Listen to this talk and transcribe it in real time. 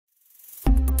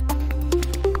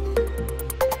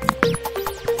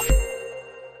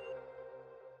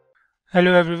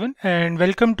Hello everyone and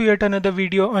welcome to yet another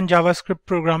video on JavaScript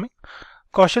programming.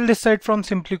 Kaushal this side from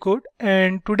SimpliCode,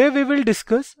 and today we will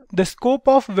discuss the scope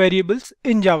of variables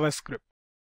in JavaScript.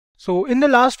 So in the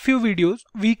last few videos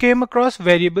we came across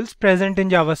variables present in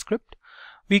JavaScript.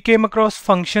 We came across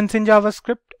functions in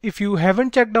JavaScript. If you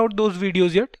haven't checked out those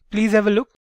videos yet, please have a look.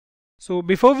 So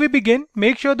before we begin,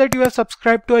 make sure that you are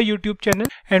subscribed to our YouTube channel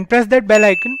and press that bell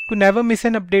icon to never miss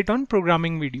an update on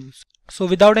programming videos. So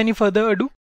without any further ado,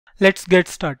 let's get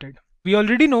started. We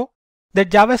already know that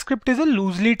JavaScript is a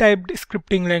loosely typed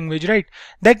scripting language, right?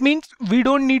 That means we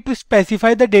don't need to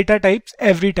specify the data types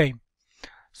every time.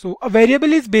 So a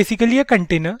variable is basically a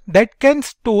container that can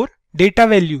store data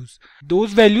values.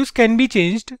 Those values can be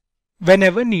changed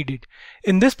whenever needed.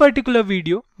 In this particular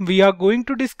video, we are going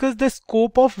to discuss the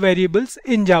scope of variables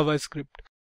in JavaScript.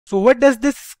 So what does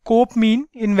this scope mean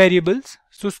in variables?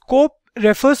 So scope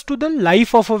refers to the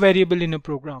life of a variable in a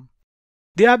program.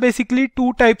 There are basically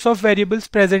two types of variables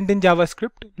present in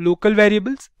JavaScript: local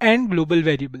variables and global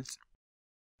variables.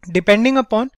 Depending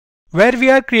upon where we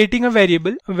are creating a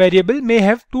variable may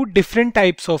have two different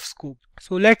types of scope.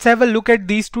 So let's have a look at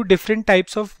these two different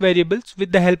types of variables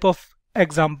with the help of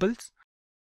examples.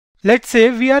 Let's say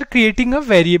we are creating a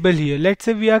variable here. Let's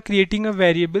say we are creating a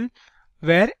variable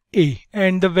where a,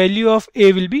 and the value of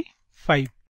a will be 5.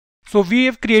 So we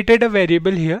have created a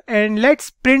variable here, and let's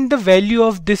print the value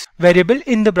of this variable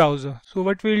in the browser. So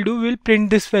what we'll do, we'll print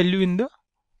this value in the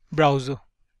browser.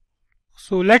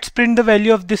 So let's print the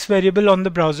value of this variable on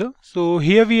the browser. So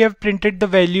here we have printed the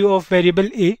value of variable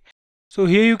a. So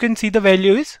here you can see the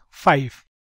value is 5.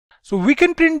 So we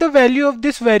can print the value of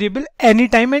this variable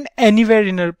anytime and anywhere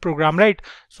in our program, right?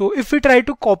 So if we try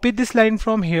to copy this line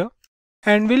from here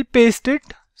and we'll paste it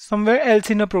somewhere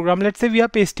else in a program, let's say we are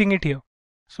pasting it here.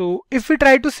 So if we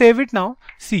try to save it now,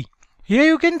 see, here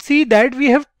you can see that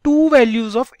we have two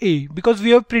values of a because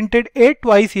we have printed a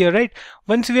twice here, right?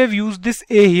 Once we have used this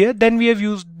a here, then we have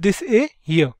used this a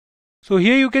here. So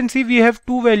here you can see we have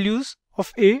two values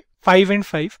of a, 5 and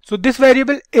 5. So this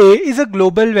variable a is a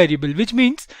global variable, which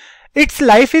means its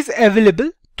life is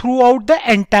available throughout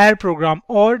the entire program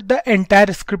or the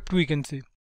entire script, we can say.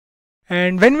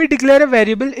 And when we declare a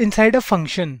variable inside a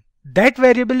function, that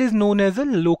variable is known as a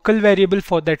local variable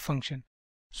for that function.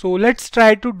 So let's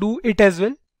try to do it as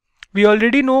well. We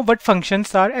already know what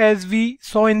functions are, as we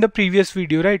saw in the previous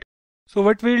video, right? So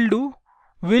what we'll do,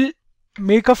 we'll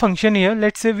make a function here.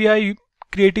 Let's say we are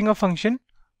creating a function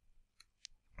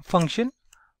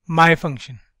my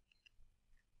function,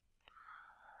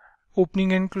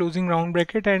 opening and closing round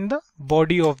bracket, and the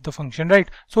body of the function, right?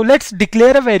 So let's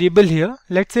declare a variable here.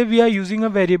 Let's say we are using a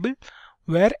variable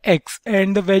where x,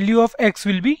 and the value of x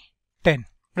will be 10,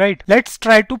 right? Let's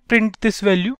try to print this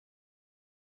value.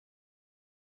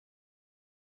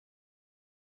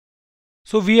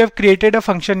 So we have created a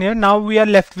function here. Now we are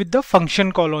left with the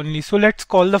function call only. So let's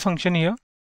call the function here.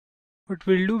 What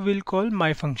we'll do, we'll call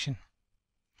my function,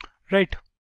 right?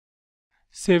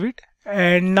 Save it.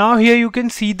 And now here you can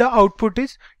see the output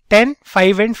is 10,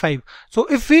 5 and 5. So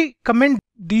if we comment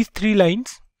these three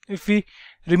lines, if we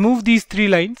remove these three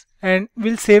lines and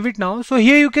we'll save it now. So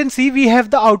here you can see we have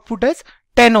the output as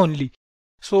 10 only.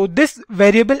 So this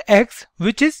variable x,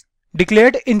 which is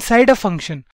declared inside a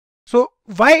function. So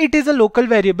why it is a local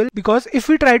variable? Because if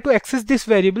we try to access this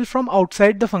variable from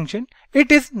outside the function,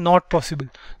 it is not possible.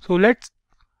 So let's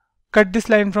cut this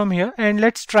line from here and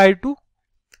let's try to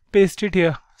paste it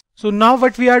here. So now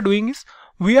what we are doing is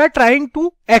we are trying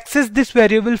to access this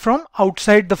variable from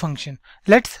outside the function.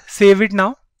 Let's save it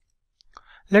now.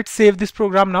 Let's save this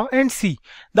program now and see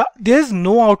there is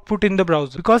no output in the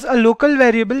browser because a local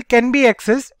variable can be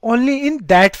accessed only in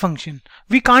that function.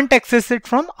 We can't access it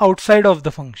from outside of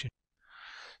the function.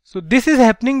 So this is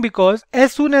happening because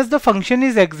as soon as the function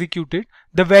is executed,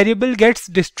 the variable gets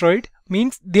destroyed,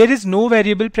 means there is no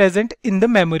variable present in the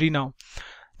memory now.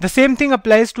 The same thing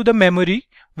applies to the memory.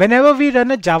 Whenever we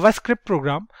run a JavaScript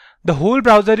program, the whole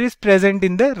browser is present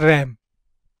in the RAM,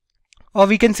 or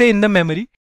we can say in the memory.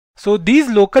 So these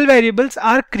local variables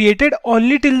are created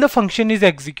only till the function is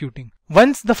executing.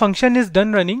 Once the function is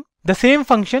done running, the same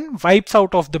function wipes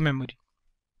out of the memory.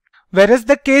 Whereas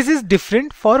the case is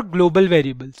different for global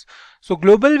variables. So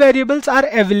global variables are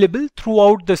available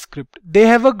throughout the script. They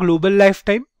have a global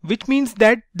lifetime, which means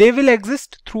that they will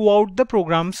exist throughout the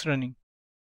program's running,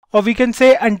 or we can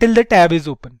say until the tab is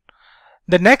open.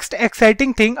 The next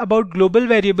exciting thing about global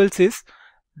variables is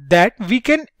that we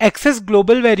can access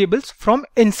global variables from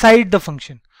inside the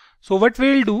function. So what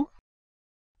we'll do,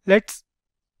 let's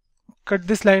cut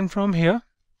this line from here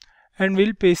and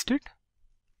we'll paste it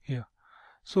here.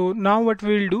 So now what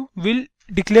we'll do, we'll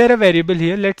declare a variable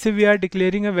here. Let's say we are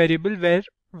declaring a variable where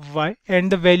y,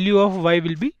 and the value of y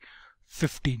will be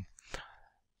 15.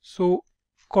 So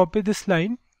copy this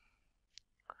line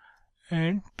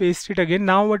and paste it again.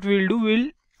 Now what we will do, we'll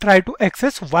try to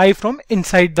access y from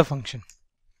inside the function.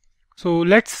 So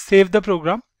let's save the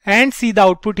program and see the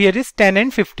output here is 10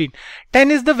 and 15.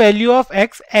 10 is the value of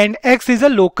x, and x is a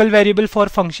local variable for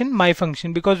function my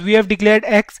function, because we have declared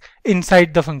x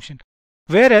inside the function.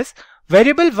 Whereas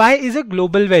variable y is a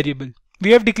global variable.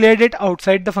 We have declared it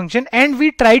outside the function and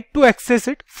we tried to access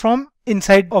it from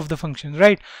inside of the function,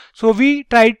 right? So we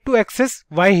tried to access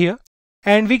y here,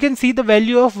 and we can see the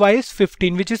value of y is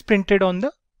 15, which is printed on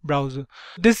the browser.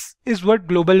 This is what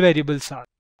global variables are.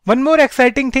 One more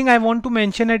exciting thing I want to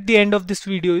mention at the end of this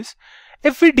video is,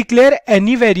 if we declare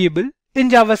any variable in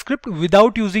JavaScript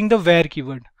without using the where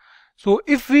keyword. So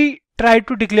if we try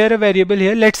to declare a variable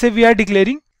here, let's say we are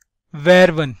declaring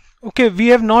var1. Okay, we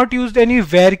have not used any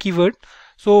where keyword.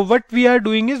 So what we are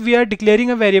doing is we are declaring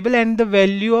a variable and the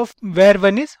value of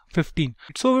var1 is 15.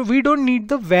 So we don't need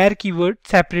the where keyword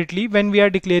separately when we are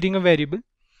declaring a variable.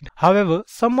 However,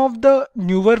 some of the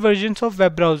newer versions of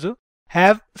web browser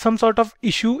have some sort of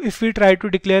issue if we try to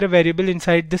declare a variable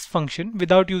inside this function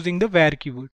without using the where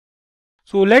keyword.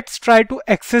 So let's try to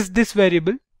access this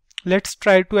variable. Let's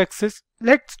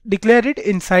declare it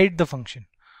inside the function.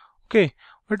 Okay,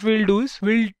 what we'll do is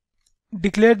we'll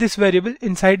declare this variable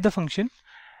inside the function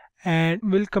and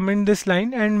we'll comment this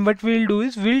line, and what we'll do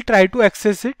is we'll try to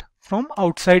access it from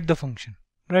outside the function,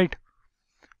 right?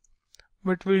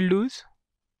 What we'll do is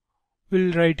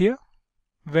we'll write here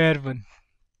var1.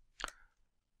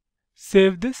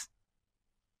 Save this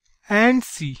and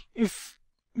see. If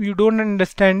you don't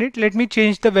understand it, let me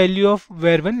change the value of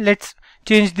var1. Let's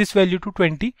change this value to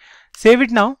 20. Save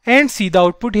it now and see the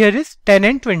output here is 10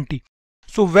 and 20.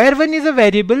 So var1 is a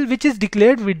variable which is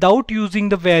declared without using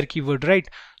the where keyword, right?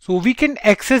 So we can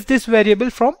access this variable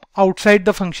from outside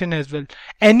the function as well.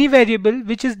 Any variable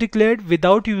which is declared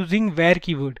without using where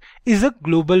keyword is a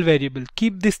global variable.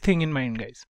 Keep this thing in mind,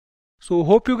 guys. So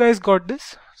hope you guys got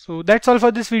this. So that's all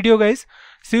for this video, guys.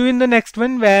 See you in the next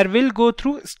one where we'll go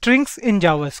through strings in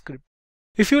JavaScript.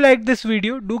 If you like this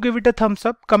video, do give it a thumbs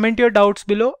up, comment your doubts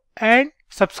below and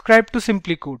subscribe to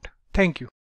SimpliCode. Thank you.